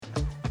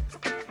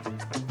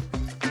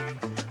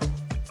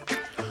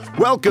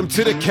Welcome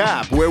to The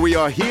Cap, where we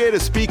are here to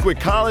speak with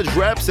college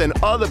reps and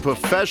other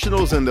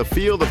professionals in the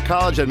field of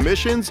college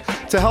admissions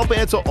to help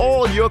answer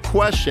all your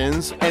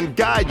questions and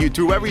guide you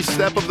through every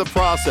step of the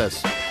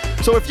process.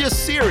 So if you're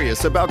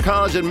serious about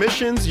college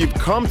admissions, you've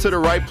come to the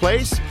right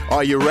place.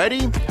 Are you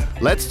ready?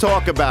 Let's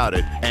talk about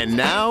it. And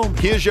now,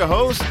 here's your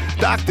host,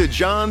 Dr.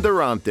 John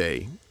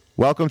Durante.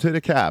 Welcome to The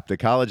Cap, the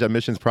College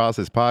Admissions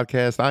Process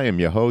Podcast. I am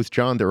your host,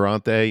 John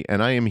Durante,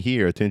 and I am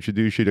here to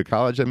introduce you to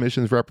college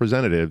admissions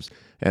representatives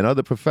and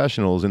other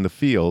professionals in the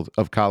field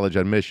of college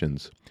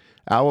admissions.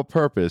 Our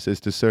purpose is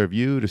to serve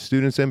you, the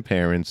students and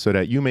parents, so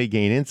that you may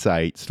gain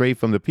insight straight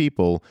from the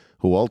people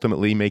who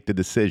ultimately make the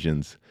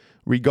decisions.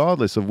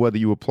 Regardless of whether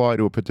you apply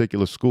to a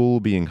particular school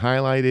being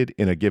highlighted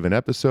in a given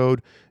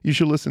episode, you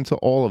should listen to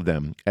all of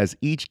them, as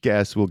each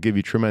guest will give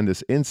you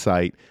tremendous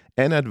insight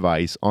and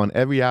advice on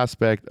every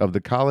aspect of the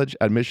college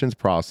admissions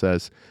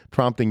process,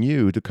 prompting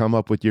you to come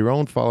up with your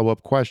own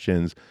follow-up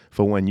questions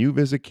for when you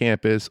visit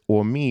campus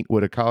or meet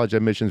with a college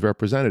admissions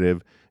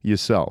representative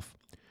yourself.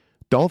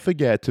 Don't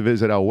forget to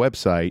visit our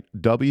website,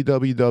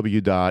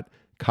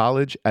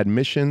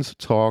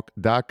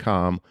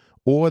 www.collegeadmissionstalk.com,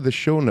 or the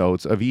show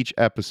notes of each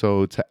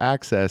episode to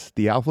access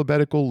the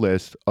alphabetical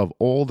list of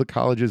all the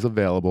colleges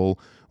available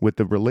with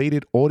the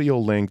related audio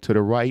link to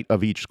the right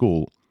of each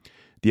school.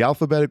 The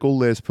alphabetical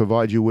list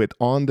provides you with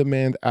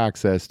on-demand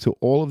access to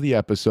all of the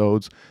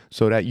episodes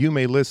so that you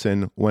may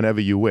listen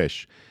whenever you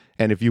wish.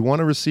 And if you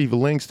want to receive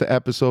links to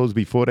episodes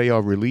before they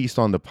are released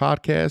on the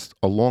podcast,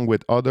 along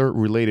with other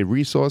related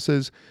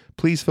resources,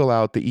 please fill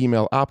out the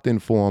email opt-in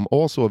form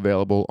also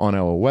available on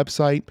our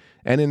website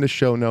and in the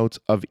show notes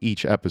of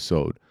each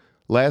episode.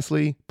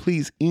 Lastly,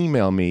 please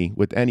email me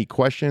with any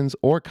questions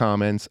or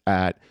comments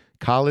at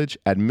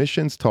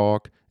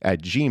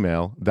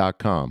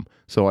collegeadmissionstalk@gmail.com.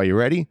 So are you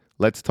ready?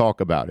 Let's talk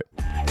about it.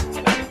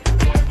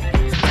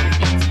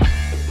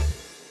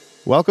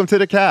 Welcome to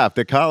The Cap,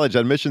 the College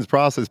Admissions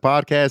Process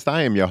Podcast.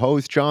 I am your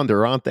host, John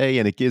Durante,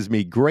 and it gives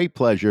me great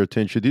pleasure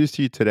to introduce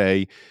to you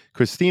today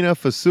Kristina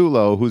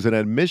Fasulo, who's an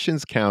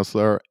admissions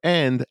counselor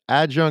and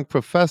adjunct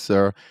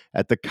professor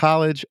at the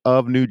College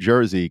of New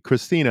Jersey.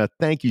 Kristina,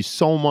 thank you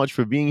so much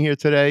for being here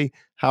today.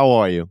 How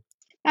are you?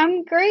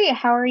 I'm great.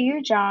 How are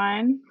you,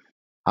 John?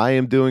 I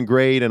am doing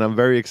great, and I'm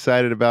very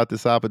excited about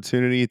this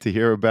opportunity to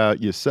hear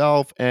about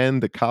yourself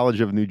and the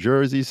College of New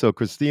Jersey. So,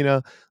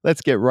 Kristina,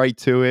 let's get right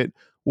to it.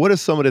 What are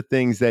some of the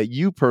things that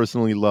you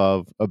personally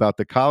love about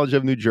the College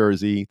of New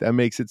Jersey that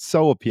makes it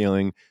so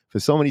appealing for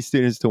so many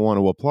students to want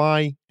to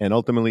apply and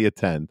ultimately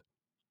attend?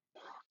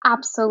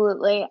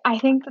 Absolutely. I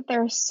think that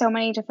there are so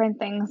many different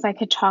things I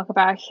could talk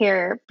about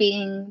here,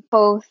 being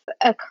both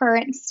a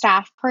current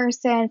staff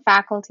person,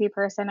 faculty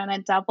person, and a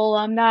double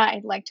alumna.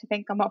 I'd like to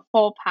think I'm a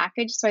full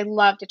package, so I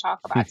love to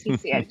talk about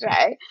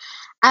TCNJ.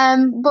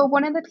 But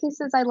one of the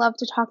pieces I love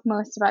to talk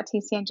most about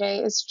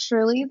TCNJ is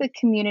truly the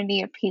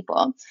community of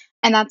people.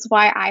 And that's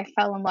why I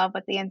fell in love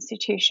with the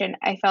institution.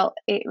 I felt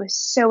it was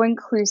so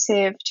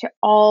inclusive to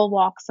all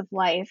walks of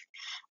life.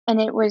 And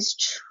it was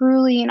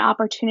truly an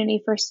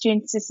opportunity for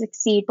students to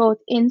succeed both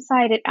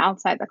inside and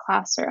outside the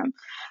classroom.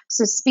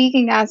 So,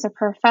 speaking as a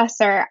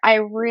professor, I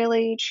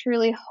really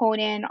truly hone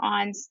in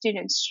on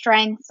students'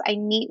 strengths. I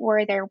meet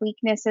where their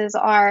weaknesses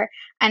are.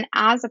 And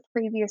as a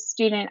previous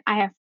student, I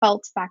have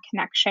felt that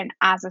connection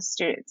as a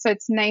student. So,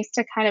 it's nice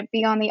to kind of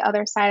be on the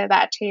other side of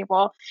that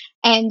table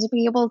and to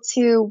be able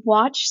to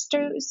watch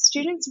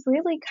students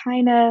really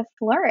kind of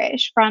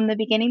flourish from the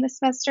beginning of the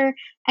semester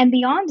and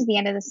beyond the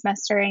end of the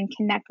semester and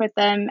connect with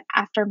them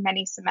after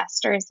many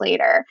semesters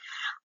later.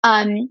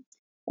 Um,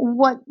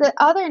 what the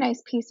other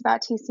nice piece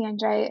about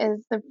TCNJ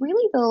is the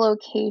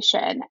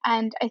location,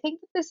 and I think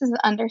that this is an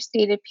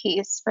understated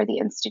piece for the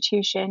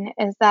institution,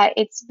 is that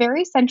it's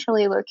very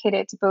centrally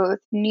located to both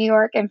New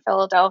York and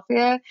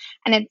Philadelphia,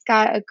 and it's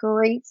got a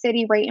great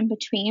city right in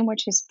between,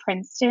 which is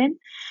Princeton.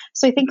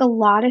 So I think a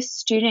lot of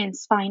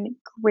students find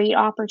great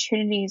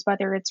opportunities,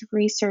 whether it's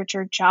research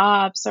or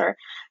jobs or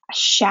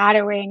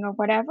shadowing or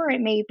whatever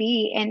it may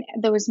be in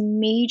those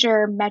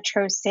major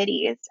metro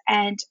cities.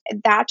 And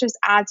that just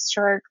adds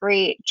to our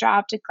great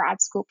job to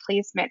grad school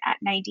placement at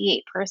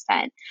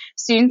 98%.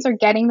 Students are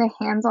getting the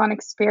hands on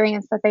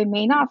experience that they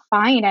may not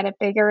find at a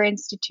bigger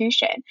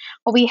institution.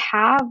 But we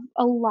have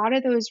a lot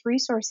of those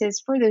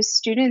resources for those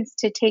students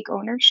to take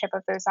ownership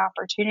of those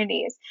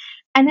opportunities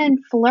and then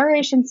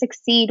flourish and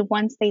succeed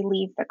once they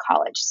leave the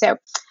college. So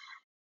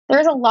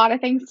there's a lot of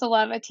things to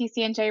love at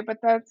TCNJ, but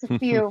that's a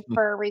few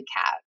for a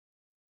recap.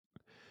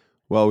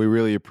 Well, we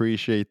really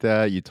appreciate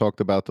that. You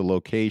talked about the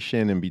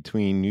location in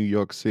between New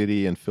York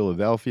City and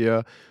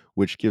Philadelphia,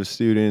 which gives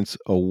students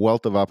a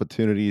wealth of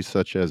opportunities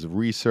such as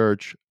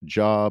research,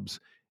 jobs,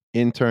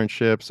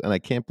 internships, and I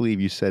can't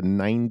believe you said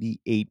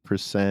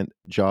 98%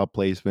 job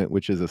placement,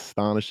 which is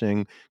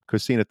astonishing.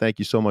 Kristina, thank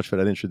you so much for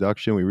that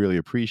introduction. We really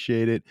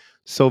appreciate it.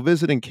 So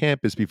visiting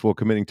campus before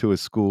committing to a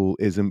school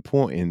is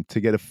important to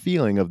get a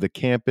feeling of the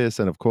campus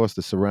and, of course,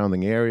 the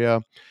surrounding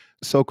area.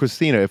 So,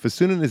 Kristina, if a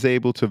student is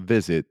able to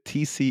visit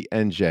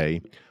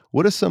TCNJ,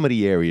 what are some of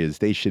the areas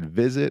they should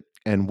visit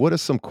And what are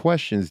some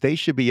questions they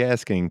should be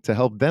asking to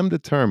help them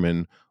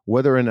determine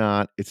whether or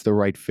not it's the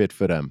right fit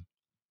for them?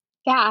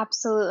 Yeah,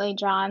 absolutely,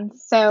 John.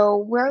 So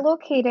we're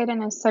located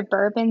in a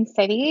suburban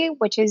city,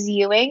 which is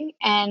Ewing,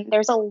 and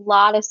there's a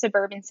lot of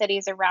suburban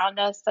cities around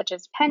us, such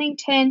as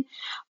Pennington.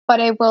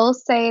 But I will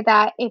say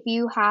that if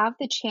you have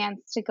the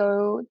chance to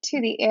go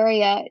to the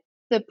area,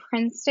 the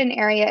Princeton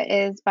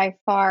area is by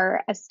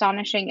far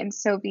astonishing and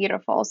so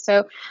beautiful.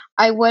 So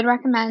I would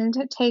recommend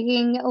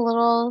taking a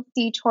little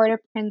detour to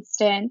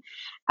Princeton,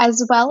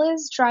 as well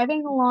as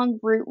driving along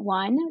Route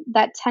 1.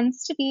 That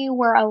tends to be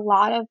where a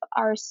lot of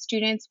our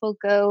students will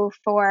go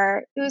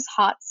for those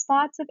hot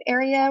spots of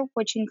area,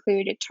 which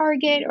include a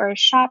Target or a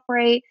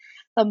ShopRite,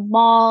 the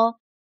mall,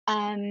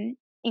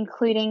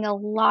 including a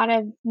lot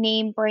of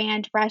name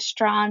brand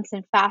restaurants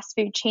and fast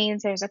food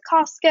chains. There's a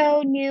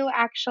Costco new,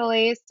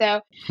 actually.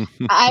 So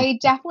I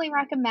definitely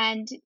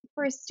recommend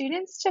for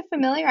students to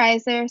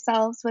familiarize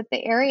themselves with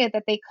the area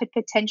that they could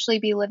potentially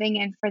be living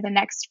in for the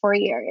next 4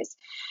 years.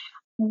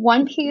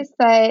 One piece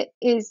that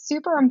is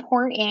super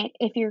important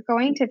if you're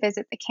going to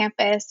visit the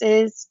campus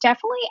is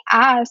definitely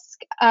ask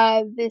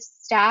the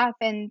staff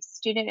and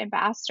student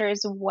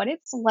ambassadors what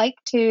it's like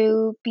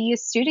to be a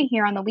student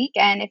here on the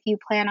weekend if you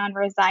plan on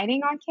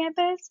residing on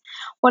campus.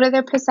 What are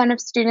the percent of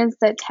students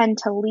that tend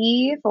to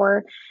leave,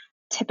 or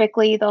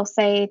typically they'll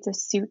say it's a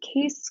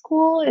suitcase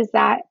school? Is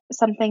that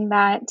something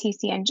that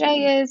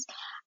TCNJ is?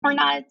 Or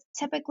not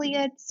typically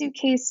a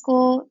suitcase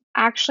school.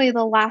 Actually,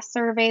 the last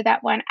survey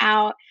that went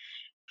out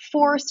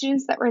for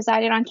students that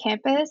resided on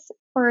campus,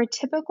 for a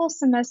typical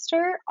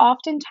semester,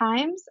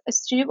 oftentimes a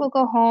student will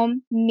go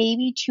home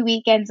maybe 2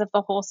 weekends of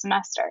the whole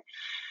semester.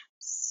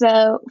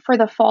 So for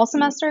the fall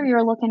semester,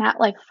 you're looking at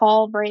like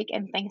fall break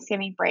and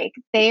Thanksgiving break.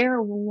 They're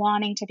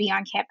wanting to be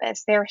on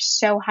campus. They're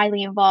so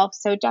highly involved.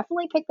 So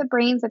definitely pick the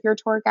brains of your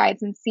tour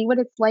guides and see what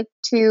it's like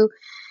to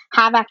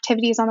have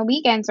activities on the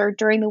weekends or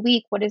during the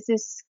week. What does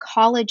this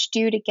college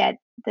do to get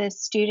the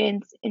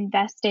students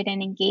invested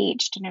and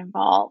engaged and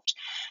involved?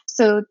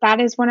 So that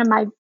is one of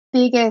my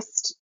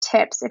biggest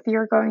tips if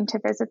you're going to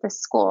visit the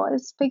school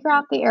is figure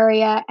out the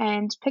area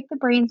and pick the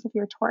brains of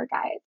your tour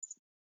guides.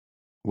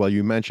 Well,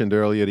 you mentioned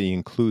earlier the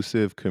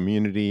inclusive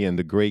community and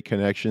the great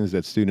connections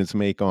that students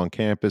make on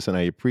campus. And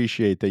I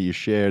appreciate that you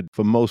shared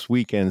for most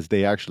weekends,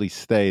 they actually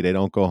stay, they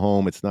don't go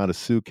home. It's not a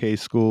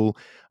suitcase school.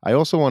 I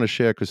also want to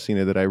share,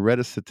 Christina, that I read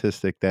a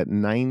statistic that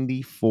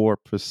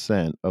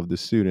 94% of the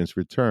students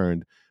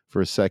returned for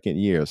a second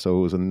year. So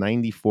it was a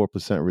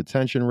 94%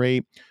 retention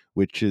rate,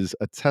 which is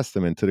a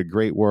testament to the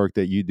great work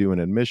that you do in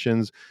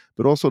admissions,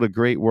 but also the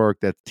great work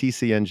that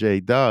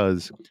TCNJ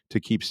does to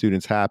keep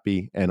students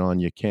happy and on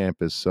your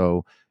campus.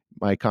 So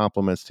my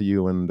compliments to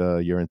you and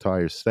your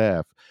entire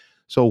staff.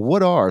 So,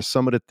 what are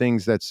some of the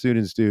things that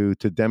students do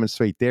to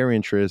demonstrate their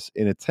interest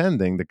in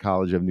attending the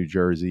College of New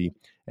Jersey?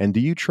 And do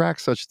you track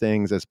such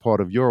things as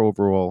part of your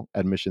overall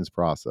admissions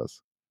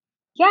process?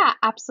 Yeah,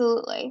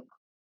 absolutely.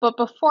 But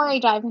before I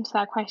dive into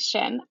that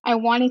question, I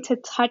wanted to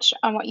touch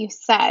on what you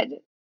said.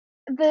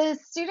 The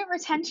student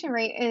retention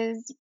rate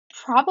is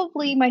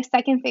probably my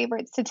second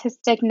favorite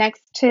statistic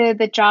next to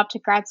the job to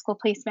grad school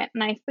placement.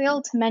 And I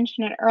failed to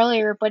mention it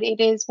earlier, but it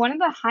is one of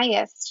the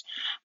highest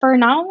for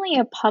not only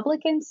a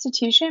public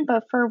institution,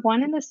 but for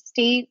one in the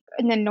state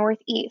in the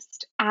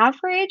Northeast.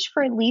 Average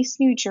for at least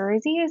New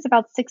Jersey is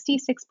about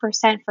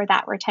 66% for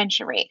that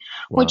retention rate,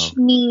 which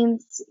Wow.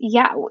 means,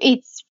 yeah,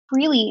 it's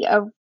really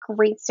a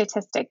great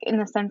statistic in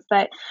the sense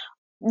that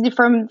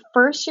from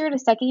first year to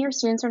second year,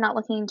 students are not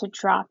looking to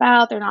drop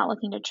out. They're not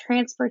looking to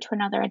transfer to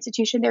another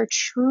institution. They're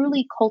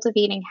truly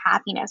cultivating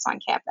happiness on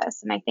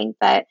campus. And I think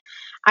that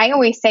I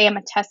always say I'm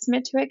a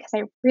testament to it because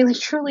I really,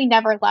 truly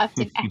never left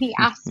in any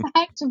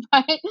aspect.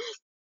 But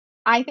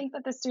I think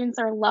that the students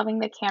are loving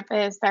the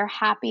campus. They're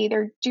happy.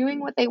 They're doing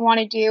what they want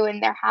to do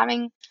and they're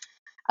having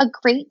a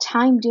great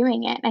time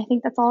doing it. And I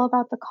think that's all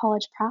about the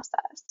college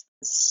process.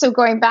 So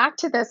going back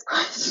to this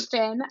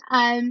question,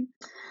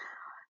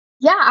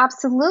 yeah,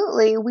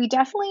 absolutely. We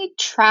definitely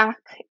track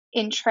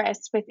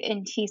interest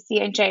within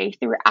TCNJ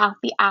throughout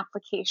the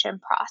application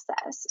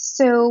process.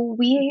 So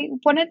we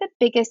one of the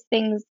biggest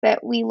things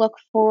that we look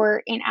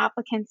for in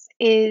applicants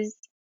is,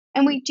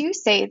 and we do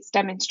say it's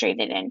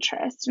demonstrated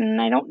interest. And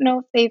I don't know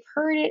if they've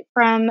heard it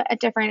from a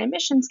different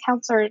admissions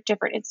counselor at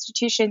different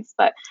institutions,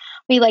 but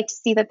we like to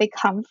see that they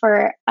come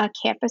for a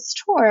campus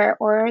tour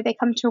or they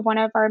come to one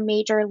of our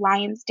major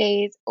Lions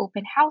Days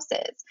open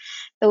houses.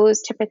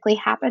 Those typically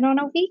happen on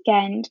a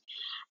weekend.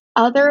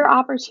 Other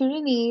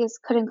opportunities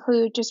could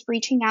include just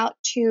reaching out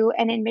to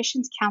an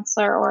admissions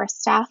counselor or a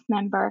staff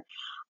member.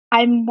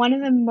 I'm one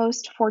of the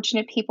most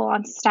fortunate people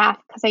on staff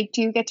because I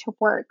do get to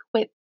work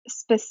with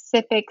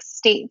specific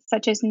states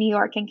such as New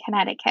York and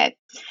Connecticut.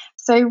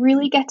 So I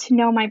really get to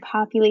know my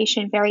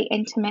population very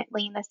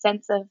intimately in the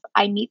sense of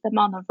I meet them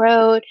on the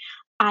road.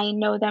 I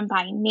know them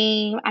by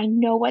name. I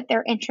know what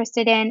they're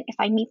interested in. If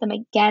I meet them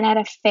again at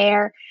a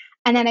fair,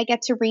 and then I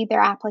get to read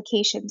their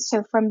application.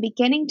 So from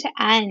beginning to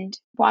end,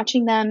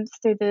 watching them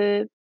through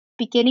the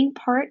beginning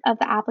part of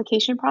the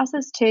application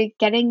process to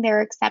getting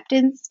their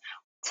acceptance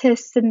to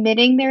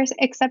submitting their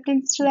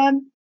acceptance to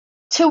them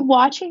to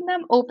watching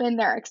them open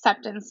their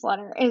acceptance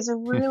letter is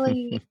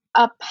really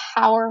a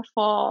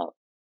powerful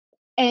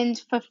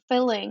and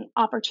fulfilling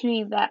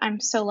opportunity that I'm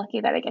so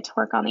lucky that I get to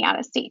work on the out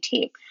of state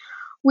team,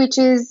 which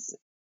is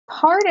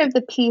part of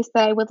the piece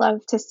that I would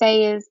love to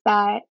say is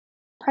that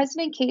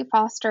President Kate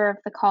Foster of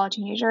the College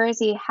of New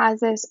Jersey has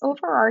this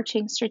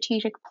overarching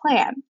strategic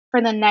plan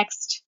for the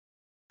next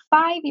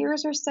 5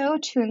 years or so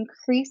to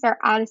increase our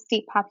out of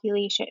state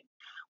population.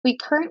 We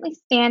currently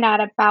stand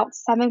at about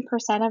 7%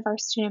 of our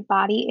student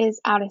body is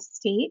out of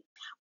state,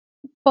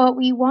 but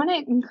we want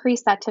to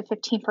increase that to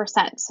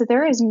 15%. So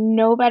there is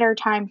no better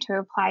time to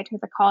apply to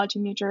the College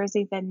of New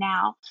Jersey than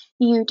now.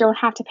 You don't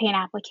have to pay an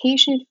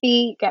application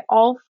fee, get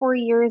all 4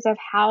 years of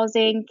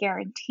housing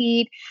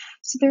guaranteed.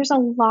 So there's a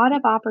lot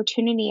of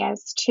opportunity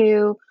as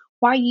to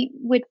why you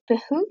would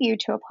behoove you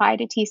to apply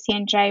to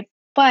TCNJ.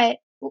 But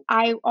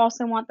I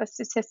also want the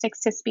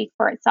statistics to speak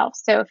for itself.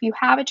 So if you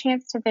have a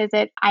chance to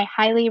visit, I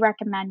highly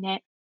recommend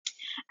it.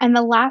 And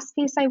the last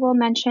piece I will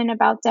mention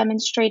about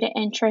demonstrated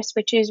interest,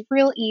 which is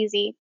real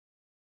easy,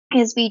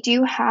 is we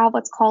do have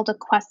what's called a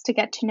quest to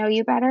get to know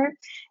you better.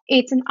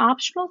 It's an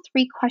optional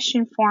 3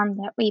 question form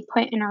that we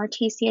put in our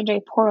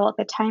TCNJ portal at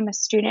the time a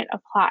student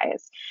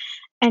applies.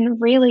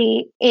 And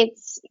really,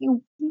 it's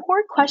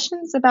more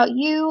questions about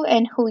you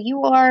and who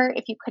you are,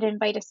 if you could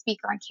invite a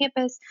speaker on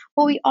campus.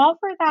 Well, we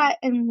offer that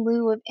in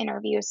lieu of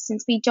interviews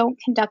since we don't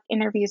conduct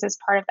interviews as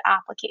part of the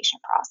application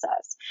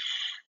process.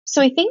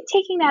 So I think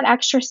taking that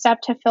extra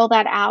step to fill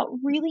that out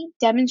really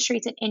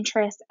demonstrates an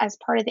interest as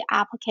part of the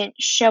applicant,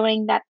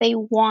 showing that they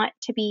want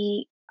to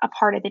be a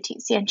part of the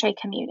TCNJ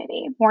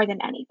community more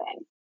than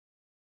anything.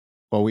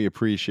 Well, we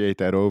appreciate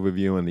that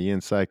overview and the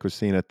insight,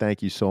 Christina.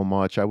 Thank you so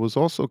much. I was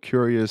also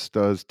curious,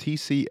 does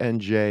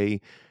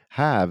TCNJ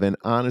have an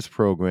honors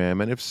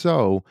program? And if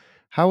so,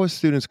 how are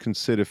students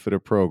considered for the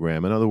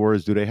program? In other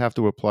words, do they have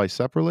to apply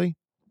separately?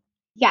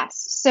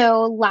 Yes.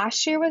 So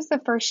last year was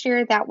the first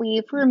year that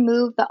we've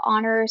removed the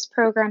honors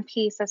program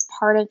piece as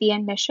part of the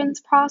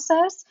admissions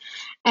process.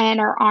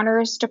 And our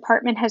honors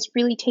department has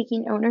really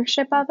taken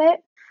ownership of it.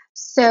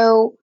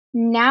 So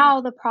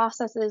now the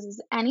process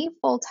is any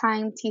full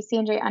time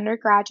TCNJ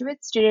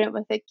undergraduate student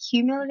with a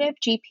cumulative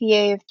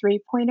GPA of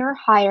 3.0 or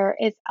higher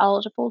is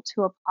eligible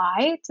to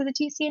apply to the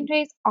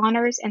TCNJ's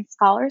honors and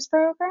scholars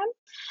program.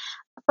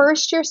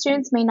 First year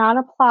students may not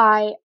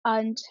apply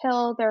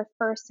until their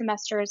first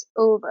semester is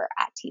over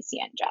at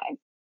TCNJ.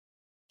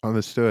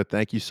 Understood.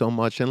 Thank you so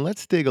much. And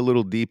let's dig a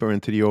little deeper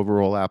into the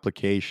overall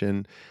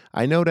application.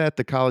 I know that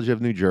the College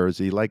of New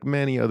Jersey, like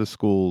many other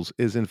schools,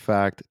 is in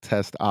fact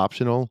test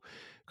optional.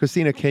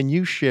 Christina, can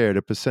you share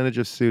the percentage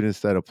of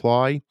students that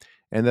apply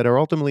and that are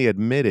ultimately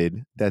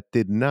admitted that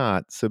did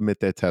not submit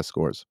their test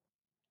scores?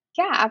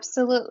 Yeah,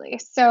 absolutely.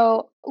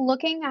 So,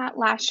 looking at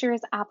last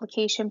year's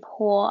application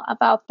pool,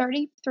 about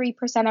 33%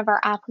 of our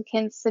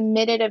applicants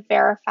submitted a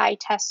verified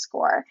test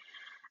score.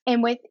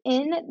 And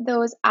within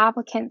those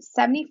applicants,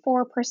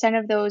 74%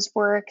 of those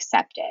were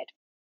accepted.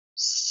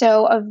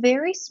 So, a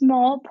very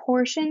small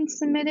portion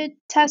submitted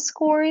test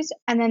scores,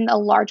 and then a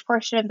large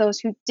portion of those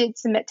who did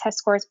submit test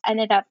scores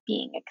ended up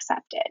being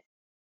accepted.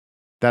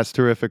 That's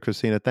terrific,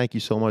 Christina. Thank you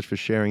so much for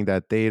sharing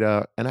that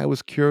data. And I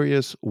was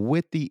curious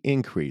with the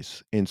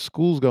increase in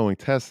schools going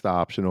test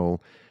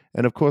optional,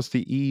 and of course,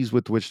 the ease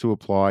with which to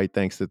apply,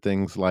 thanks to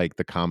things like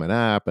the Common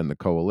App and the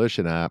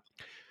Coalition app,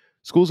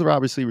 schools are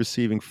obviously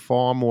receiving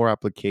far more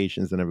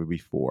applications than ever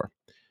before.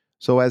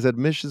 So, as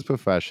admissions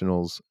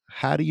professionals,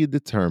 how do you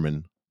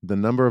determine the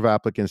number of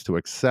applicants to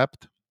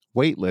accept,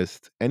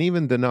 waitlist, and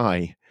even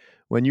deny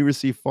when you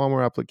receive far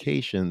more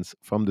applications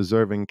from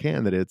deserving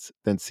candidates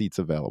than seats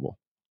available?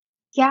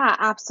 Yeah,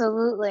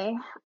 absolutely.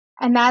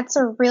 And that's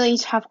a really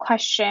tough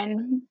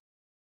question.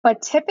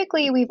 But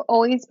typically, we've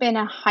always been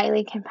a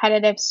highly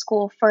competitive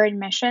school for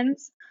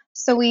admissions.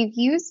 So we've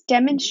used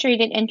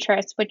demonstrated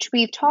interest, which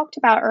we've talked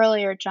about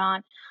earlier,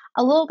 John,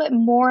 a little bit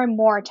more and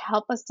more to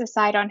help us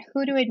decide on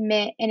who to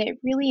admit, and it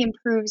really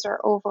improves our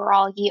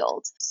overall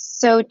yield.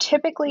 So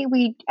typically,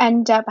 we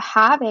end up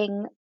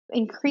having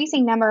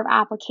increasing number of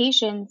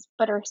applications,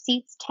 but our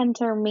seats tend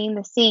to remain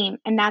the same,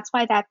 and that's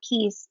why that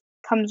piece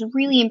comes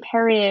really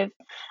imperative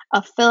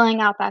of filling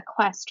out that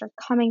quest or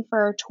coming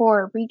for a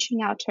tour,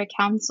 reaching out to a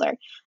counselor.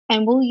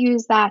 And we'll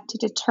use that to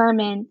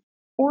determine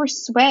or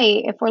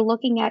sway if we're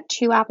looking at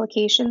two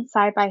applications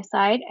side by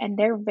side and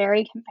they're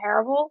very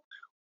comparable.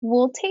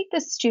 We'll take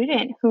the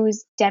student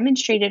who's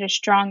demonstrated a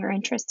stronger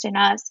interest in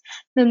us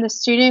than the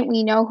student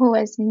we know who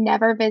has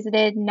never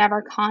visited,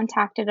 never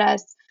contacted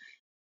us,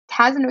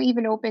 hasn't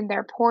even opened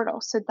their portal.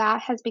 So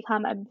that has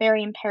become a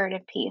very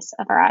imperative piece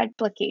of our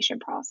application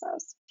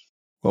process.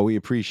 Well, we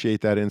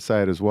appreciate that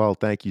insight as well.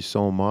 Thank you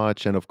so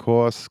much. And of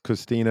course,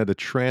 Christina, the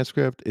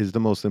transcript is the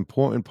most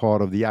important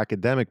part of the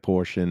academic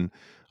portion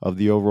of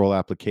the overall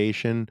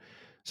application.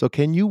 So,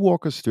 can you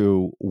walk us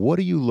through what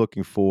are you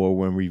looking for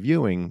when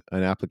reviewing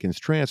an applicant's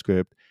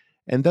transcript?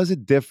 And does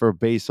it differ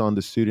based on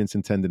the student's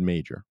intended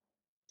major?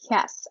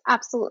 Yes,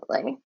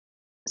 absolutely.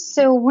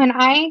 So when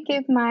I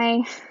give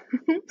my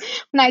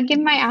when I give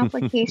my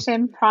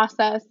application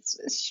process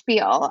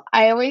spiel,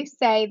 I always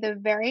say the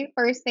very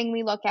first thing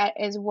we look at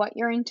is what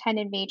your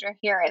intended major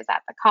here is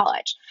at the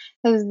college,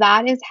 because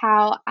that is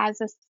how, as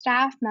a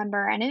staff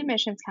member and an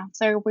admissions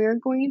counselor, we're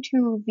going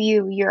to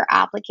view your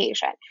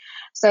application.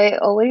 So I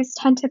always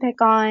tend to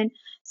pick on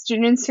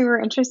students who are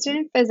interested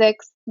in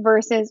physics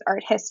versus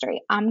art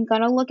history. I'm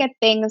going to look at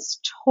things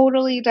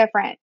totally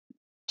different.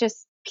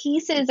 Just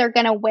pieces are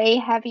gonna weigh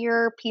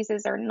heavier,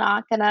 pieces are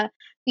not gonna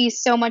be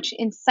so much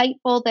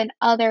insightful than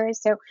others,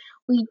 so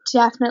we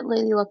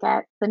definitely look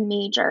at the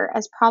major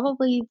as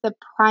probably the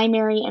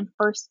primary and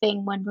first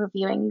thing when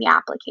reviewing the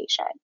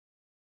application.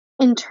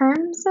 In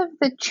terms of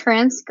the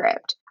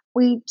transcript,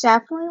 we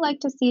definitely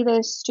like to see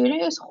the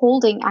student is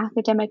holding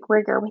academic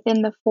rigor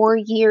within the 4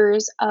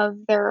 years of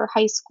their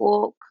high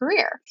school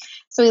career.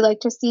 So we like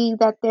to see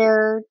that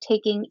they're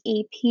taking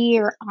AP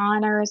or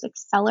honors,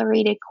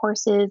 accelerated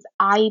courses,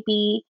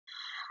 IB,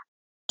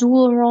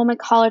 dual enrollment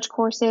college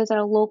courses at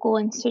a local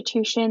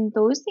institution.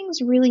 Those things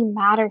really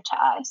matter to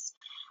us.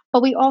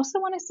 But we also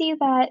want to see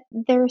that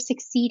they're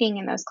succeeding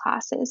in those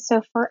classes.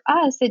 So for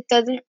us, it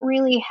doesn't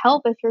really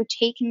help if you're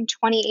taking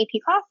 20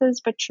 AP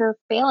classes, but you're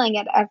failing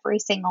at every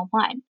single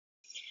one.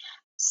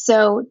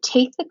 So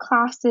take the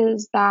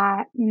classes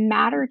that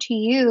matter to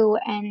you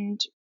and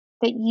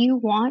that you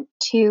want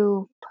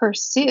to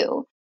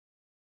pursue.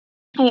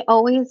 I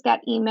always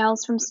get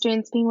emails from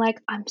students being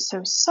like, I'm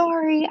so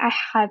sorry, I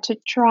had to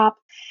drop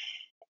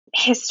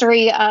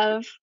history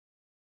of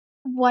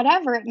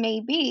whatever it may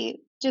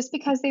be, just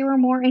because they were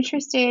more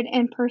interested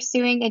in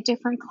pursuing a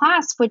different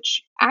class,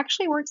 which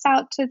actually works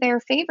out to their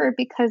favor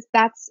because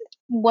that's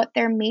what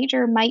their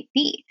major might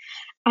be.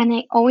 And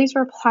I always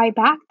reply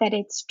back that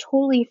it's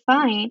totally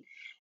fine.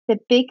 The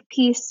big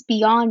piece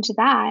beyond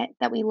that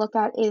that we look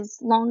at is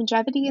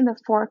longevity in the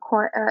four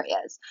core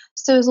areas.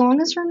 So as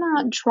long as you're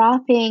not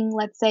dropping,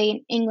 let's say,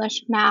 an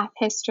English, math,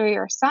 history,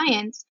 or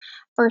science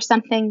for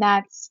something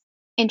that's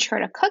intro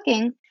to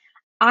cooking,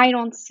 I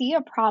don't see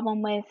a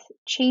problem with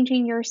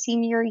changing your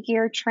senior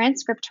year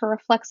transcript to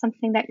reflect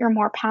something that you're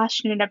more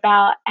passionate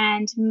about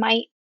and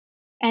might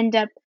end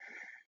up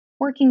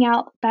working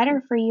out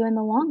better for you in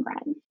the long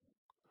run.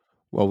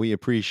 Well, we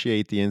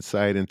appreciate the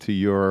insight into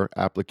your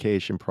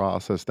application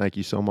process. Thank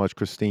you so much,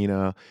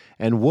 Christina.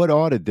 And what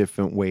are the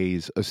different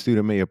ways a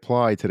student may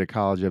apply to the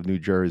College of New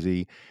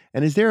Jersey?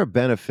 And is there a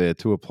benefit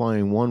to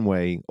applying one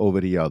way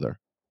over the other?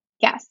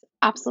 Yes,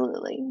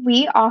 absolutely.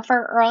 We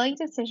offer early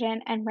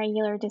decision and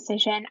regular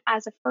decision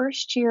as a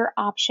first year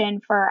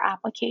option for our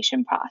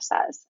application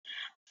process.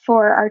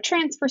 For our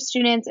transfer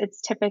students,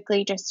 it's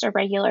typically just a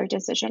regular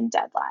decision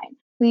deadline.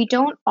 We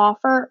don't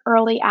offer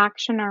early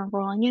action or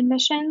rolling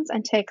admissions,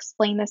 and to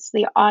explain this to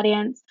the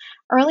audience,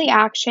 early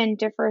action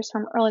differs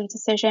from early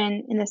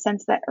decision in the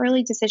sense that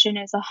early decision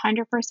is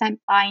 100%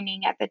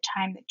 binding at the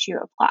time that you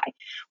apply,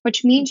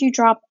 which means you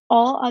drop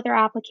all other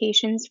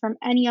applications from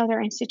any other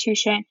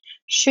institution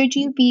should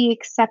you be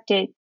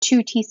accepted to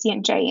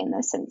TCNJ in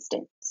this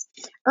instance.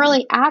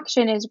 Early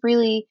action is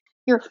really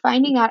you're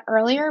finding out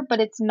earlier,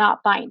 but it's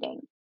not binding.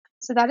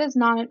 So that is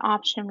not an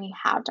option we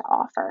have to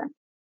offer.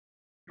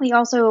 We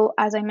also,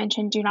 as I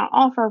mentioned, do not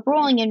offer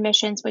rolling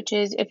admissions, which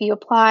is if you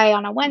apply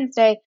on a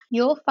Wednesday,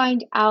 you'll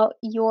find out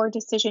your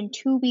decision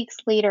 2 weeks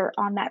later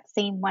on that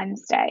same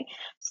Wednesday.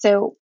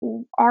 So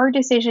our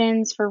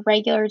decisions for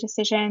regular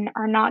decision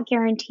are not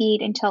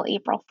guaranteed until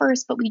April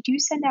 1st, but we do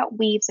send out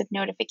waves of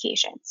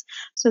notifications.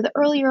 So the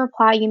earlier you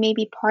apply, you may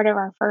be part of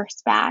our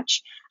first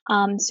batch.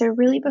 So it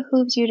really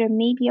behooves you to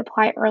maybe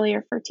apply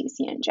earlier for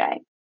TCNJ.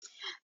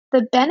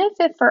 The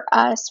benefit for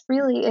us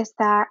really is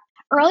that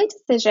early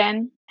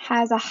decision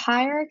has a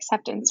higher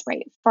acceptance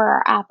rate for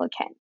our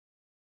applicant.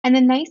 And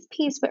the nice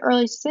piece with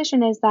early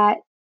decision is that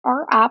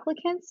our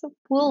applicants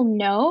will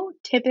know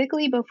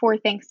typically before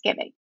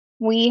Thanksgiving.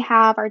 We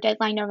have our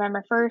deadline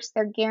November 1st.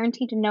 They're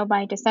guaranteed to know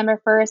by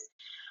December 1st,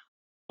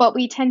 but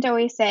we tend to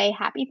always say,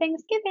 Happy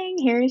Thanksgiving,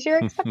 here's your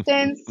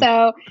acceptance.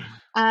 So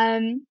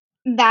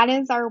that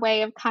is our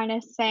way of kind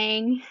of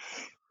saying,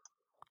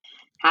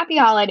 Happy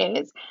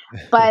holidays.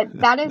 But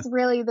that is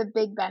really the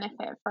big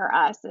benefit for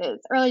us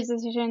is early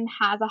decision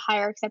has a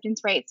higher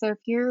acceptance rate. So if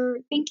you're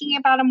thinking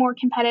about a more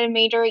competitive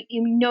major,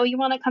 you know you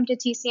want to come to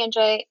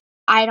TCNJ,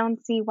 I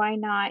don't see why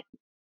not.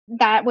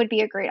 That would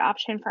be a great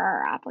option for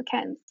our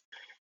applicants.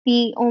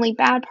 The only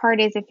bad part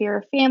is if you're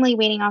a family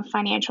waiting on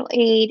financial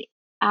aid,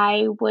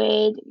 I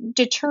would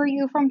deter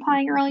you from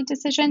applying early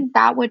decision.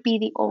 That would be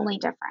the only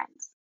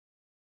difference.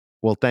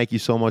 Well, thank you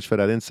so much for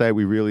that insight.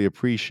 We really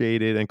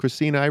appreciate it. And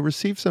Christina, I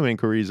received some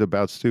inquiries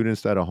about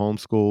students that are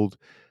homeschooled.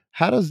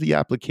 How does the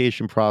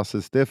application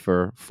process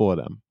differ for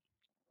them?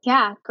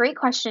 Yeah, great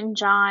question,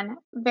 John.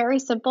 Very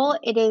simple.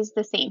 It is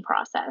the same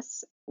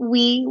process.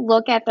 We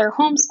look at their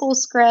homeschool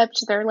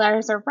script, their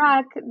letters of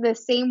rec, the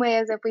same way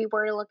as if we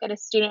were to look at a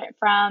student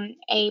from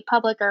a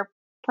public or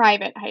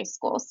private high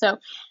school. So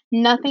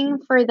nothing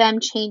for them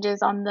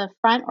changes on the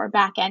front or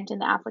back end in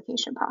the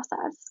application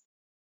process.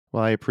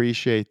 Well, I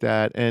appreciate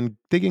that. And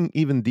digging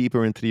even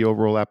deeper into the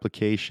overall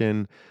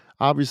application,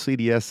 Obviously,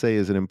 the essay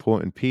is an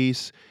important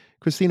piece.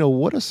 Christina,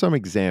 what are some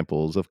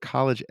examples of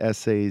college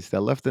essays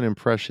that left an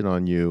impression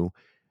on you?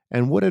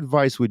 And what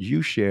advice would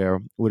you share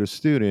with a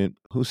student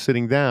who's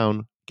sitting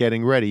down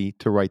getting ready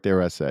to write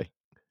their essay?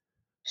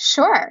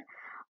 Sure.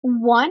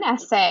 One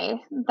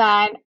essay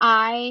that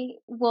I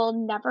will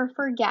never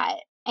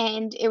forget,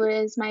 and it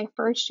was my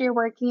first year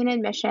working in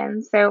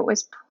admissions, so it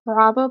was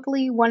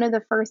probably one of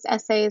the first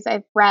essays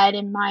I've read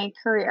in my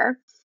career,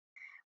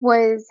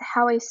 was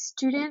how a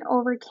student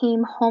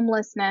overcame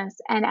homelessness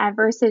and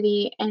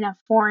adversity in a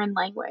foreign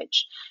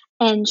language.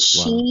 And Wow.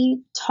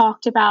 she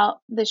talked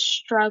about the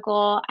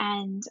struggle,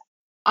 and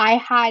I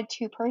had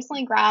to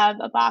personally grab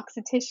a box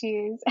of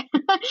tissues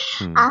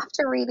Hmm.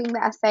 after reading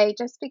the essay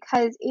just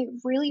because it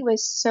really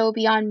was so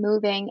beyond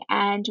moving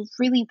and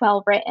really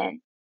well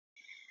written.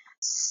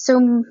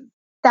 So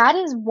that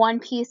is one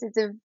piece. It's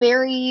a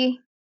very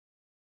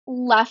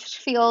left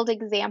field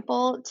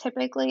example.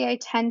 Typically, I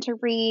tend to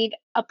read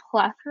a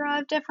plethora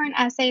of different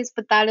essays,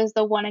 but that is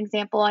the one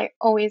example I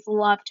always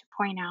love to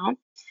point out.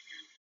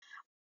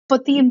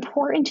 But the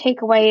important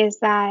takeaway is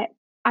that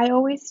I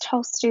always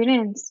tell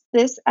students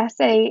this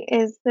essay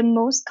is the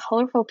most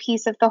colorful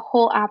piece of the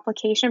whole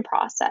application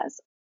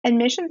process.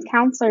 Admissions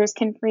counselors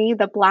can read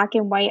the black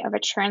and white of a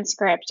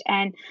transcript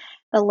and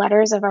the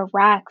letters of a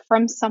rec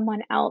from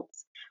someone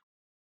else,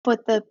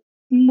 but the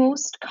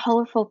most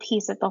colorful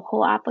piece of the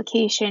whole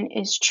application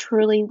is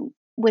truly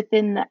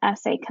within the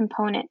essay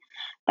component.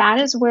 That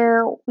is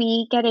where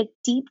we get a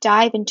deep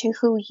dive into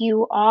who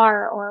you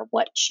are or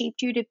what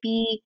shaped you to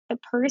be the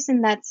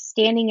person that's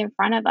standing in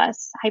front of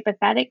us,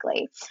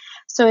 hypothetically.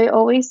 So I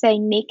always say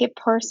make it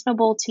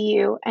personable to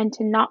you and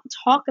to not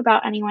talk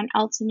about anyone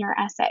else in your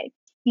essay.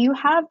 You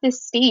have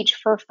this stage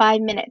for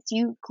 5 minutes.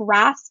 You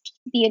grasped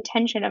the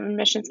attention of an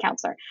admissions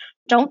counselor.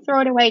 Don't throw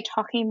it away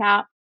talking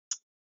about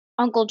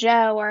Uncle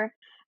Joe or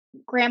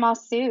Grandma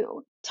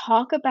Sue.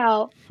 Talk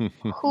about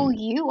who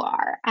you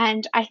are,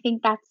 and I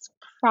think that's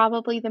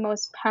probably the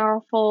most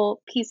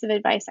powerful piece of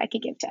advice I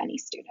could give to any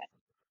student.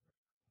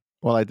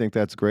 Well, I think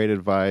that's great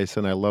advice,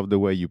 and I love the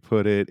way you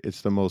put it.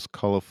 It's the most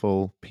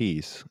colorful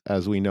piece.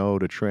 As we know,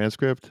 the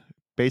transcript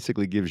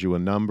basically gives you a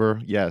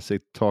number. Yes,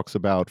 it talks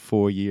about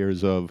 4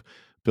 years of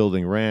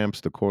building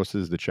ramps, the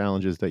courses, the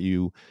challenges that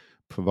you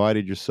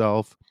provided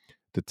yourself,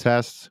 the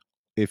tests,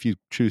 if you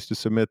choose to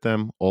submit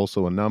them,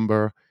 also a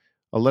number,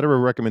 a letter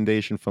of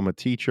recommendation from a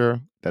teacher,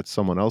 that's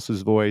someone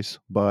else's voice.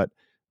 But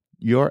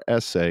your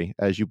essay,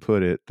 as you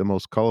put it, the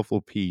most colorful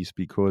piece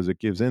because it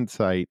gives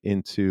insight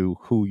into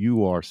who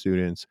you are,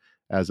 students,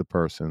 as a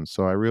person.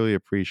 So I really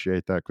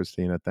appreciate that,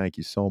 Christina. Thank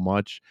you so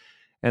much.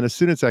 And a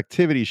student's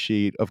activity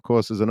sheet, of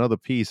course, is another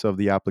piece of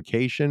the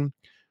application.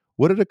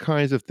 What are the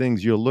kinds of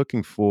things you're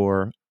looking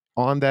for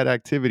on that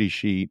activity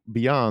sheet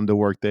beyond the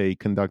work they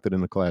conducted in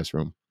the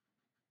classroom?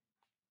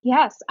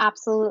 Yes,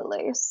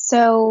 absolutely.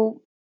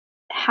 So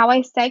how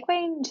I segue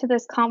into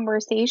this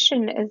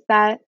conversation is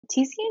that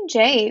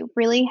TCNJ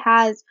really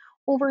has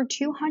over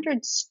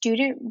 200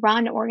 student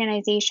run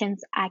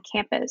organizations at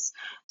campus.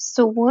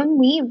 So when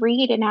we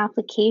read an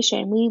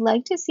application, we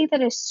like to see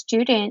that a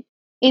student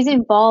is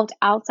involved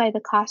outside the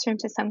classroom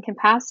to some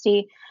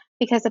capacity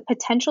because a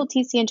potential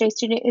TCNJ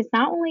student is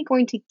not only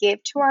going to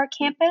give to our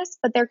campus,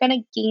 but they're going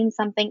to gain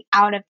something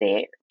out of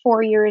their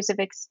 4 years of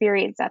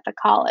experience at the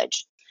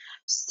college.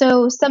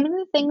 So, some of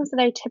the things that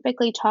I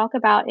typically talk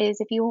about is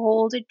if you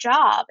hold a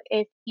job,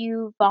 if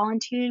you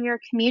volunteer in your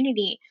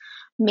community,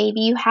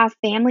 maybe you have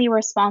family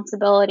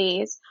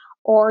responsibilities,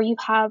 or you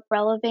have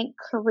relevant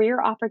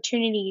career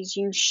opportunities,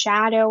 you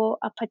shadow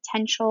a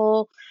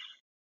potential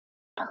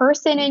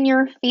person in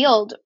your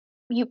field,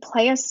 you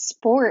play a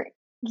sport,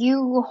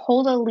 you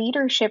hold a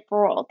leadership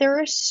role.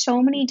 There are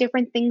so many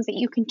different things that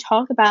you can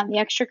talk about in the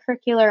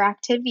extracurricular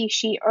activity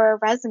sheet or a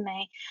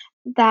resume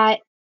that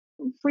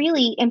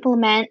really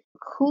implement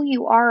who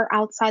you are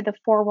outside the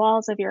four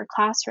walls of your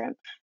classroom.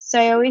 So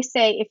I always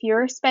say if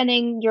you're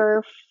spending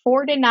your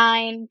 4 to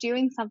 9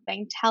 doing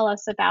something, tell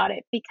us about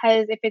it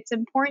because if it's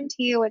important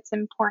to you, it's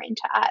important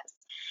to us.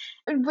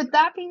 And with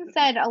that being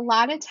said, a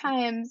lot of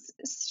times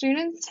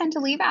students tend to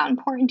leave out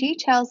important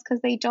details because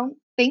they don't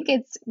think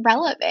it's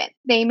relevant.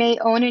 They may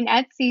own an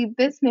Etsy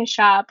business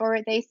shop or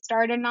they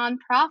start a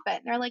nonprofit.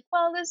 And they're like,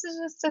 well, this is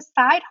just a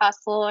side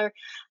hustle or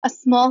a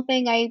small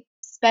thing I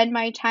spend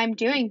my time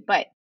doing.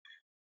 But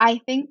I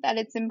think that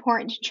it's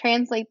important to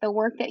translate the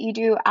work that you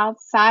do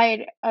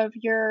outside of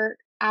your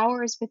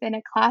hours within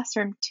a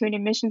classroom to an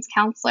admissions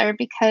counselor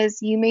because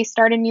you may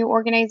start a new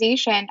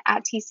organization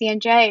at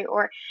TCNJ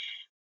or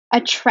a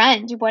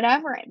trend,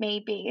 whatever it may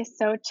be.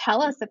 So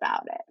tell us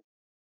about it.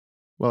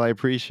 Well, I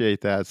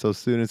appreciate that. So,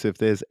 students, if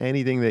there's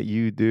anything that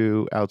you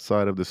do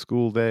outside of the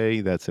school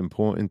day that's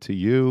important to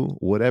you,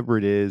 whatever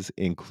it is,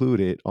 include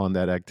it on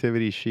that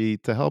activity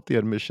sheet to help the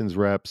admissions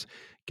reps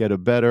get a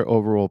better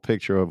overall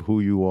picture of who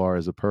you are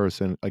as a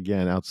person,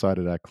 again, outside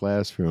of that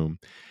classroom.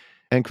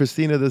 And,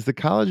 Christina, does the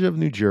College of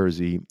New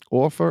Jersey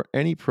offer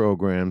any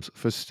programs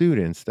for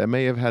students that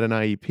may have had an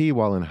IEP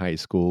while in high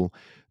school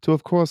to,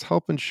 of course,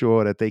 help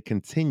ensure that they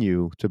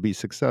continue to be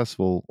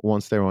successful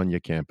once they're on your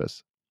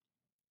campus?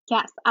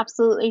 Yes,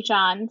 absolutely,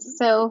 John.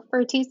 So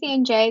for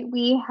TCNJ,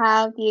 we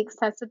have the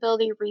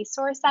Accessibility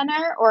Resource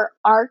Center, or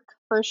ARC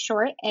for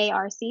short,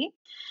 ARC.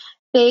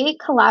 They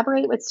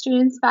collaborate with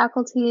students,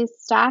 faculty,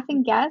 staff,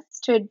 and guests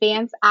to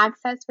advance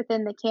access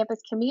within the campus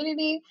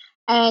community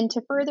and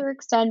to further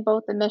extend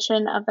both the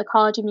mission of the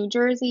College of New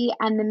Jersey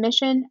and the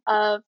mission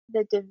of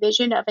the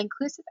Division of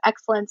Inclusive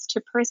Excellence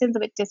to persons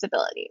with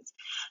disabilities.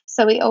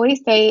 So we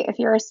always say if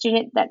you're a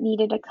student that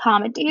needed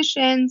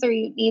accommodations or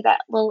you need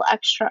that little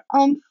extra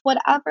oomph,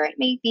 whatever it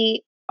may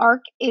be,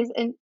 ARC is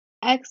an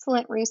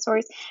excellent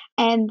resource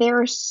and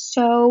they're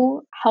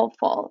so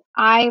helpful.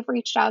 I've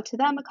reached out to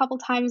them a couple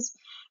times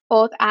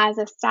both as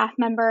a staff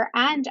member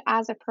and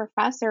as a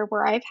professor,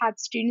 where I've had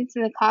students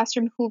in the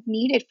classroom who've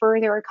needed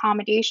further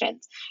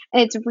accommodations.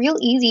 And it's real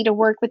easy to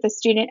work with the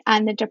student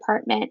and the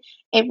department.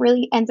 It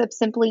really ends up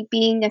simply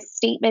being a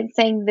statement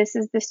saying, this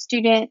is the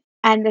student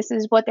and this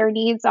is what their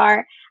needs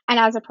are. And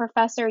as a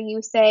professor,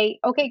 you say,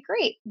 okay,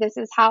 great, this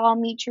is how I'll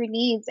meet your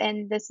needs,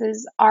 and this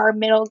is our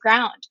middle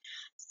ground.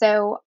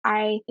 So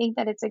I think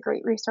that it's a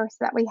great resource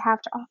that we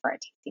have to offer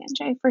at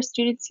TCNJ for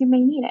students who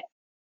may need it.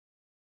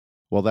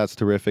 Well, that's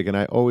terrific. And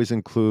I always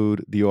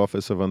include the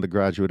Office of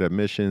Undergraduate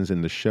Admissions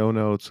in the show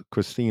notes.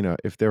 Christina,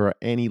 if there are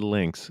any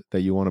links that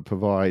you want to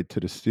provide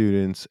to the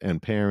students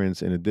and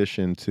parents, in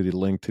addition to the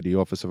link to the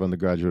Office of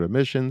Undergraduate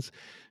Admissions,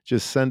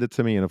 just send it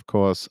to me. And of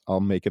course, I'll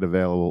make it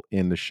available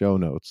in the show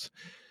notes.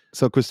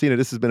 So, Christina,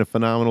 this has been a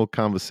phenomenal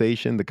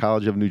conversation. The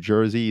College of New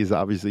Jersey is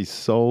obviously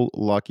so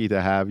lucky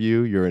to have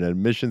you. You're an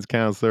admissions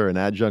counselor, an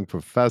adjunct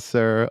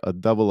professor, a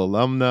double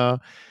alumna.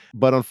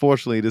 But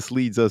unfortunately, this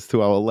leads us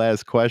to our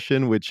last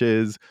question, which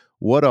is,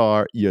 what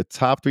are your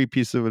top three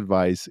pieces of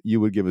advice you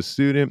would give a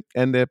student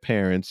and their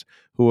parents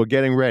who are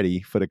getting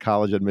ready for the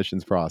college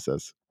admissions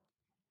process?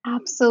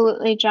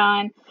 Absolutely,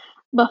 John.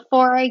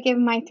 Before I give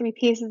my three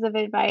pieces of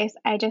advice,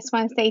 I just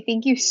want to say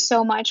thank you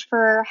so much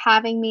for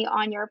having me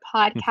on your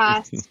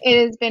podcast.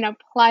 It has been a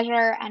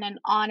pleasure and an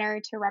honor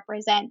to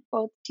represent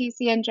both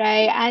TCNJ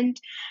and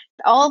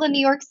all the New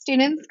York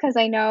students because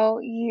I know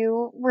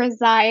you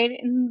reside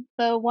in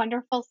the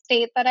wonderful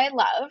state that I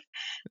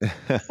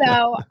love.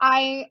 So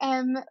I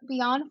am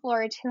beyond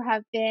floored to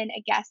have been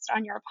a guest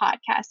on your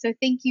podcast. So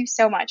thank you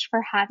so much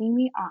for having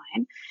me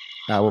on.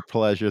 Our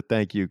pleasure.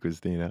 Thank you,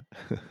 Christina.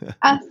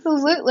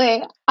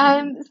 Absolutely.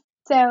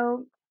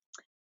 So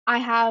I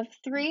have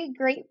three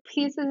great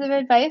pieces of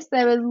advice that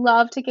I would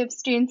love to give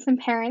students and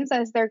parents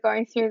as they're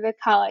going through the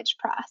college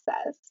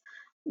process.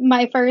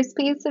 My first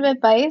piece of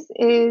advice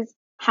is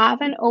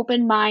have an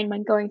open mind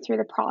when going through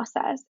the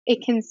process.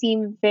 It can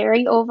seem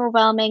very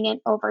overwhelming and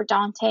over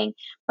daunting,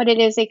 but it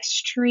is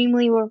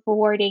extremely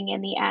rewarding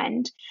in the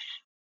end.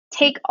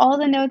 Take all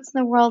the notes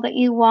in the world that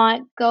you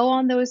want, go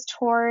on those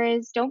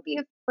tours. Don't be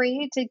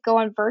afraid to go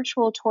on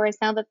virtual tours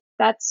now that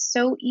that's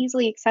so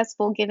easily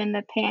accessible given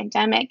the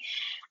pandemic.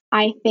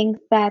 I think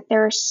that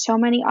there are so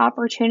many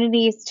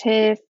opportunities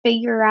to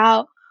figure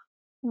out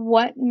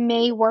what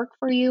may work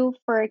for you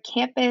for a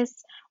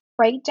campus.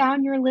 Write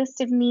down your list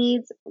of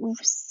needs,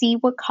 see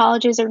what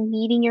colleges are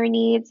meeting your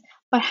needs,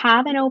 but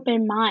have an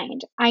open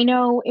mind. I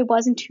know it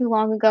wasn't too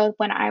long ago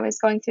when I was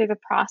going through the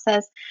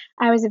process.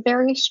 I was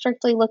very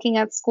strictly looking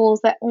at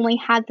schools that only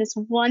had this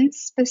one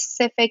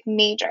specific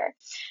major.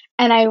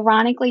 And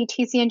ironically,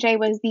 TCNJ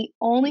was the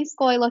only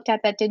school I looked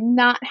at that did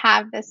not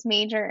have this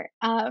major.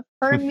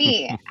 For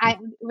me, it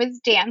was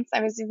dance.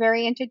 I was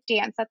very into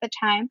dance at the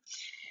time.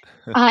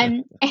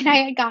 And I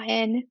had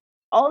gotten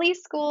all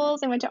these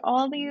schools. I went to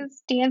all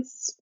these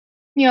dance,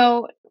 you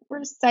know,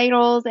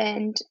 recitals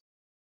and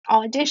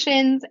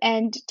auditions,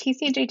 and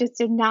TCNJ just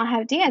did not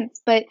have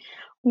dance. But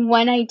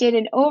when I did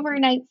an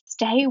overnight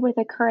stay with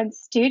a current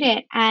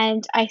student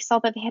and I saw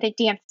that they had a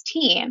dance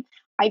team,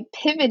 I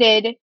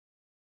pivoted.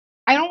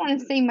 I don't want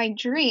to say my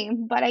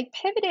dream, but I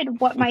pivoted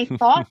what my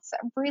thoughts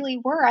really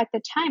were at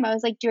the time. I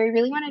was like, do I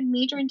really want to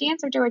major in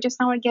dance or do I just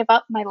not want to give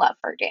up my love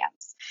for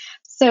dance?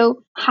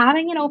 So,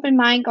 having an open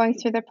mind going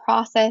through the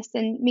process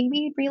and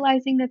maybe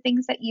realizing the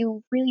things that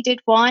you really did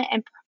want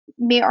and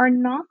may are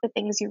not the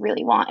things you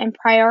really want and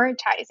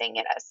prioritizing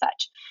it as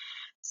such.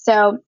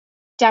 So,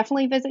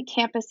 definitely visit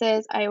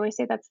campuses. I always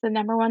say that's the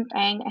number one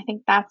thing. I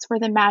think that's where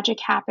the magic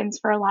happens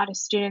for a lot of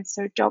students.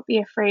 So, don't be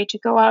afraid to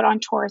go out on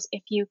tours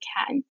if you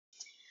can.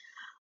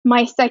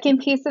 My second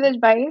piece of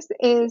advice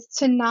is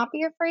to not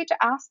be afraid to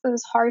ask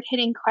those hard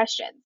hitting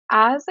questions.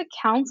 As a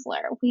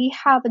counselor, we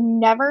have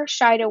never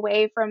shied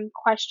away from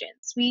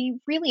questions. We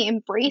really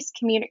embrace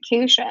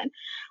communication.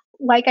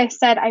 Like I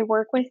said, I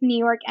work with New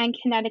York and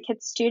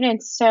Connecticut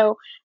students. So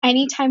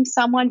anytime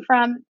someone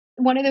from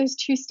one of those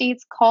two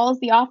states calls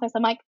the office,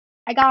 I'm like,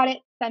 I got it.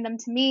 Send them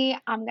to me.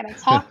 I'm going to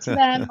talk to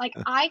them. Like,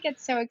 I get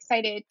so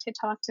excited to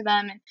talk to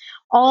them. And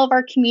all of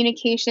our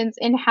communications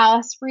in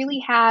house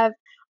really have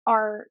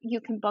our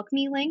you can book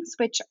me links,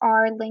 which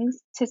are links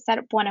to set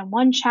up one on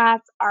one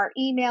chats, our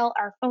email,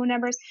 our phone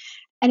numbers.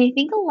 And I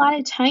think a lot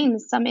of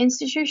times some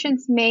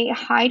institutions may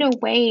hide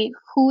away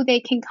who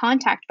they can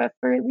contact, but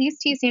for at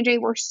least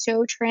TCNJ, we're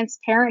so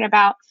transparent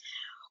about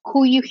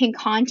who you can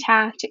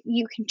contact.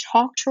 You can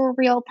talk to a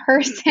real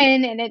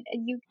person, and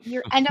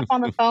you end up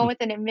on the phone with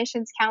an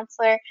admissions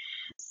counselor.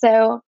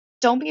 So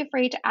don't be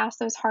afraid to ask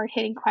those hard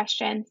hitting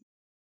questions.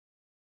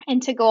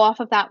 And to go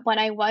off of that, when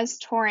I was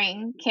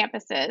touring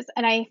campuses,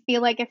 and I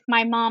feel like if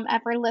my mom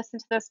ever listened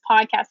to this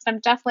podcast, I'm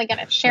definitely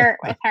going to share it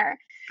with her.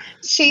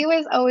 She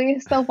was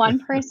always the one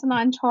person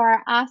on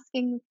tour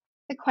asking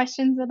the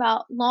questions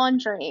about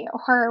laundry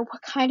or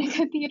what kind of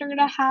computer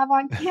to have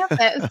on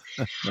campus.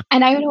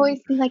 And I would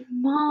always be like,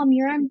 "Mom,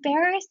 you're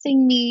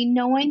embarrassing me.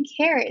 No one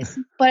cares."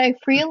 But I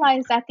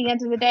realized at the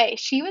end of the day,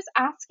 she was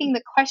asking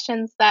the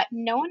questions that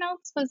no one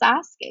else was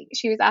asking.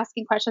 She was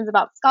asking questions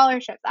about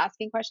scholarships,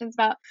 asking questions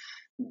about,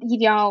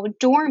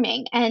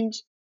 dorming. And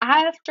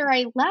after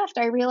I left,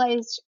 I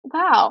realized,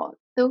 wow,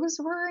 those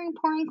were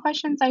important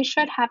questions I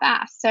should have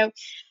asked. So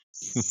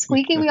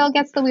squeaky wheel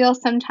gets the wheel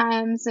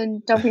sometimes,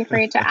 and don't be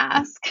afraid to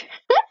ask.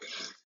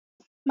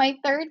 My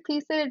third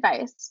piece of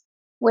advice,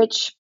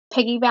 which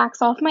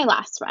piggybacks off my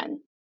last one: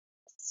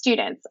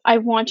 students, I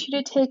want you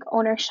to take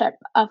ownership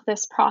of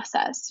this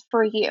process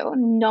for you.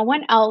 No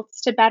one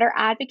else to better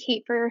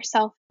advocate for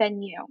yourself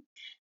than you.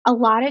 A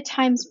lot of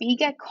times we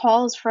get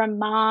calls from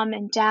mom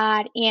and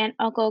dad, aunt,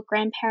 uncle,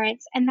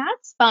 grandparents, and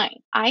that's fine.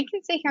 I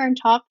can sit here and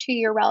talk to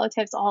your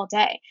relatives all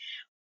day.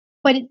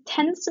 But it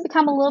tends to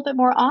become a little bit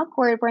more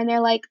awkward when they're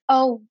like,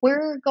 "Oh,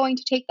 we're going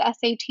to take the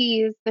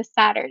SATs this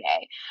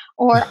Saturday,"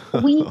 or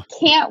 "We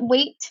can't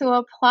wait to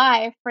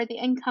apply for the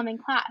incoming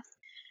class."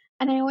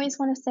 And I always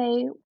want to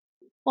say,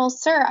 "Well,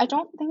 sir, I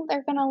don't think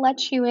they're going to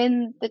let you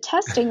in the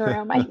testing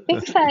room. I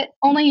think that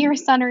only your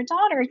son or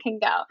daughter can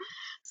go."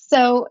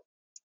 So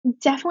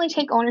definitely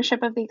take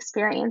ownership of the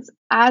experience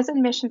as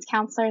admissions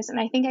counselors. And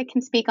I think I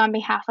can speak on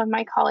behalf of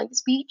my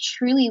colleagues. We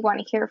truly want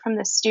to hear from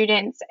the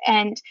students,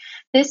 and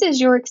this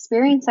is your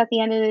experience at the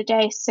end of the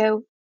day.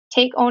 So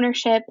take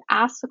ownership,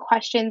 ask the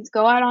questions,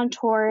 go out on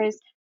tours,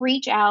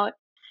 reach out.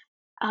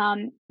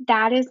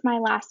 That is my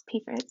last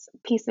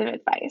piece of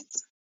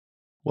advice.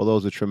 Well,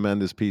 those are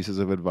tremendous pieces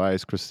of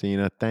advice,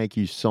 Kristina. Thank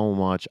you so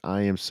much.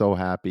 I am so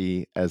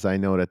happy, as I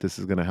know that this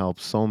is going to help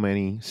so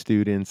many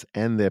students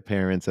and their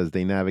parents as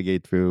they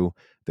navigate through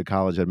the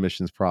college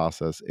admissions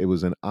process. It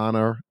was an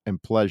honor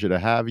and pleasure to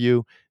have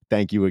you.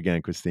 Thank you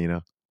again,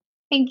 Kristina.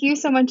 Thank you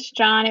so much,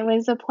 John. It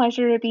was a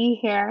pleasure to be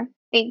here.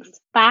 Thanks.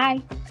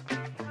 Bye.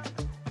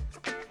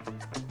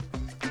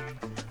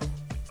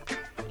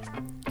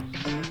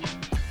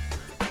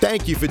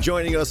 Thank you for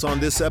joining us on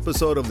this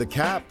episode of the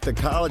CAP, the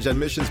College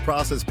Admissions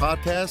Process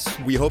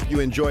Podcast. We hope you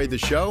enjoyed the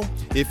show.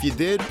 If you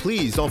did,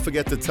 please don't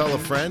forget to tell a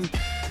friend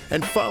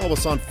and follow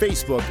us on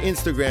Facebook,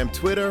 Instagram,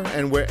 Twitter,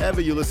 and wherever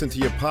you listen to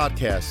your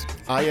podcasts.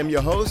 I am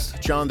your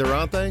host, John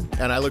Durante,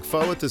 and I look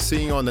forward to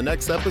seeing you on the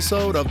next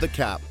episode of the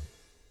CAP.